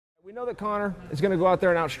We know that Conor is going to go out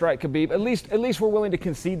there and outstrike Khabib. At least we're willing to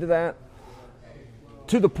concede to that,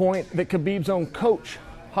 to the point that Khabib's own coach,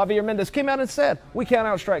 Javier Mendez, came out and said, we can't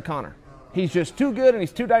outstrike Conor. He's just too good and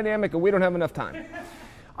he's too dynamic and we don't have enough time.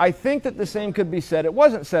 I think that the same could be said. It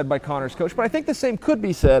wasn't said by Conor's coach, but I think the same could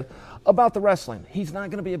be said about the wrestling. He's not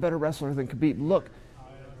going to be a better wrestler than Khabib. Look,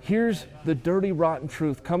 here's the dirty, rotten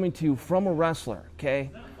truth coming to you from a wrestler,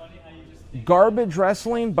 okay? Garbage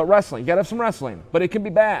wrestling, but wrestling. You got to have some wrestling, but it can be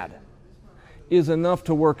bad, is enough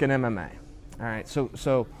to work in MMA. All right,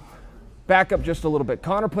 so back up just a little bit.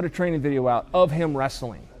 Conor put a training video out of him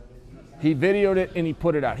wrestling. He videoed it and he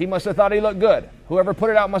put it out. He must have thought he looked good. Whoever put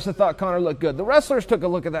it out must have thought Conor looked good. The wrestlers took a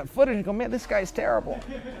look at that footage and go, man, this guy's terrible.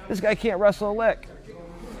 This guy can't wrestle a lick.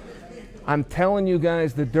 I'm telling you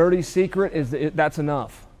guys, the dirty secret is that's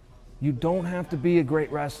enough. You don't have to be a great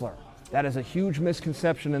wrestler. That is a huge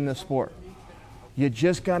misconception in this sport. You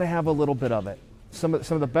just got to have a little bit of it. Some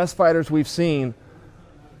of the best fighters we've seen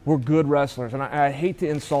were good wrestlers, and I hate to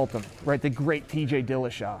insult them, right? The great T.J.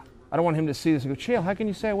 Dillashaw. I don't want him to see this and go, Chael, how can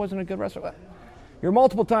you say I wasn't a good wrestler? You're a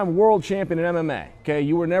multiple-time world champion in MMA, okay?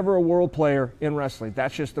 You were never a world player in wrestling.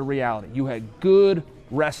 That's just the reality. You had good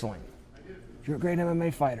wrestling. You're a great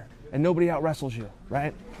MMA fighter, and nobody out-wrestles you,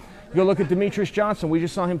 right? You go look at Demetrius Johnson. We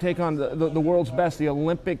just saw him take on the world's best, the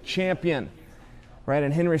Olympic champion, right,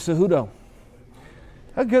 and Henry Cejudo.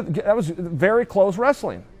 That was very close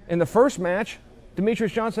wrestling. In the first match,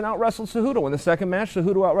 Demetrius Johnson out-wrestled Cejudo. In the second match,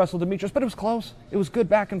 Cejudo out-wrestled Demetrius, but it was close. It was good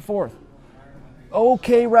back and forth.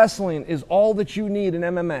 Okay wrestling is all that you need in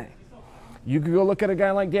MMA. You could go look at a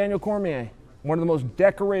guy like Daniel Cormier, one of the most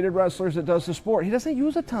decorated wrestlers that does the sport. He doesn't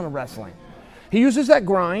use a ton of wrestling. He uses that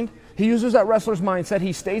grind. He uses that wrestler's mindset.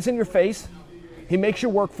 He stays in your face. He makes you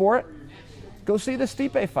work for it. Go see the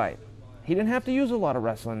Stipe fight. He didn't have to use a lot of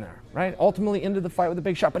wrestling there, right? Ultimately ended the fight with a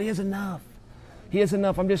big shot, but he has enough. He has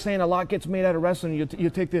enough. I'm just saying a lot gets made out of wrestling. You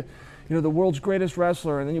take the world's greatest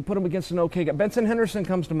wrestler, and then you put him against an okay guy. Benson Henderson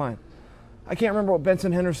comes to mind. I can't remember what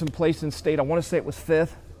Benson Henderson placed in state. I want to say it was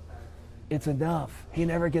 5th. It's enough. He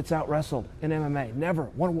never gets out-wrestled in MMA. Never.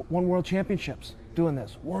 Won world championships doing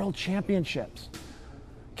this. World championships.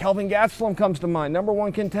 Kelvin Gastelum comes to mind.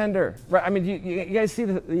 #1 contender. Right? I mean, you guys see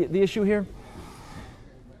the issue here?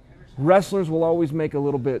 Wrestlers will always make a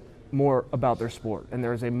little bit more about their sport, and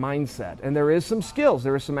there is a mindset, and there is some skills,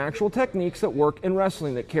 there is some actual techniques that work in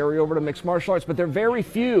wrestling that carry over to mixed martial arts, but they're very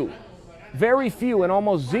few, and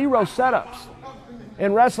almost zero setups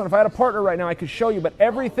in wrestling. If I had a partner right now, I could show you, but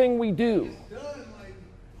everything we do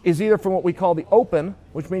is either from what we call the open,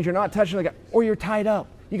 which means you're not touching the guy, or you're tied up.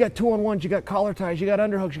 You got 2-on-1s, you got collar ties, you got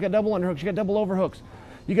underhooks, you got double underhooks, you got double overhooks,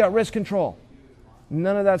 you got wrist control.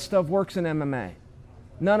 None of that stuff works in MMA.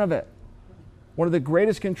 None of it. One of the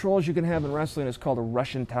greatest controls you can have in wrestling is called a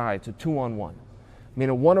Russian tie. It's a 2-on-1.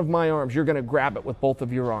 Meaning one of my arms, you're going to grab it with both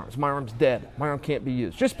of your arms. My arm's dead. My arm can't be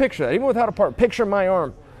used. Just picture that. Even without a partner, picture my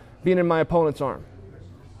arm being in my opponent's arm.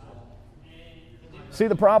 See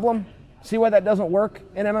the problem? See why that doesn't work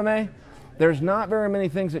in MMA? There's not very many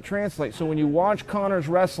things that translate. So when you watch Conor's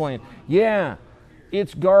wrestling, yeah,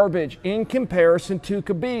 it's garbage in comparison to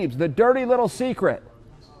Khabib's. The dirty little secret.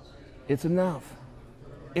 It's enough.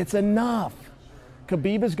 It's enough.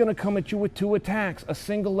 Khabib is going to come at you with 2 attacks, a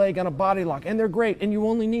single leg and a body lock, and they're great, and you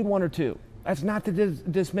only need 1 or 2. That's not to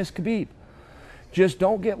dismiss Khabib. Just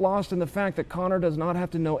don't get lost in the fact that Conor does not have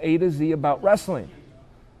to know A to Z about wrestling.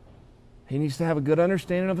 He needs to have a good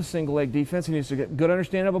understanding of a single leg defense. He needs to get a good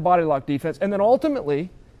understanding of a body lock defense, and then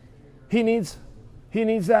ultimately, he needs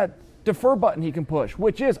that defer button he can push,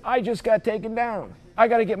 which is, I just got taken down. I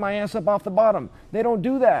got to get my ass up off the bottom. They don't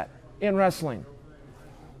do that in wrestling.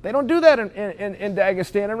 They don't do that in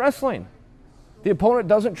Dagestan in wrestling. The opponent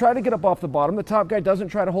doesn't try to get up off the bottom. The top guy doesn't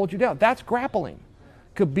try to hold you down. That's grappling.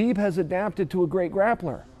 Khabib has adapted to a great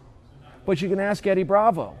grappler. But you can ask Eddie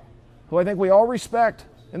Bravo, who I think we all respect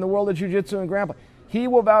in the world of jiu-jitsu and grappling. He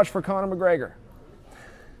will vouch for Conor McGregor.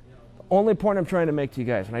 The only point I'm trying to make to you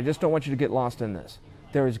guys, and I just don't want you to get lost in this,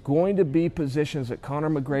 there is going to be positions that Conor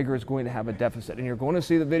McGregor is going to have a deficit. And you're going to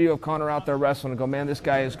see the video of Conor out there wrestling and go, man, this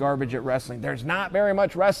guy is garbage at wrestling. There's not very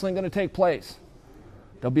much wrestling going to take place.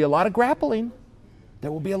 There'll be a lot of grappling.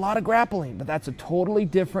 There will be a lot of grappling, but that's a totally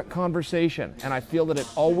different conversation. And I feel that it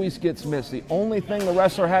always gets missed. The only thing the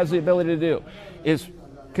wrestler has the ability to do is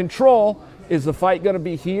control, is the fight going to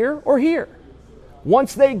be here or here?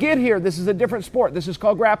 Once they get here, this is a different sport. This is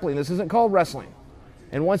called grappling. This isn't called wrestling.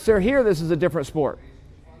 And once they're here, this is a different sport.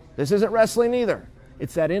 This isn't wrestling either.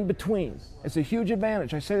 It's that in-between. It's a huge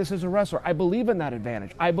advantage. I say this as a wrestler. I believe in that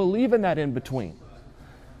advantage. I believe in that in-between.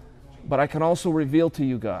 But I can also reveal to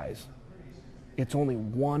you guys, it's only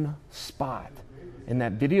one spot. In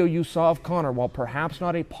that video you saw of Conor, while perhaps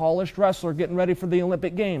not a polished wrestler getting ready for the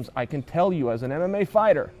Olympic Games, I can tell you as an MMA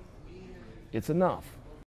fighter, it's enough.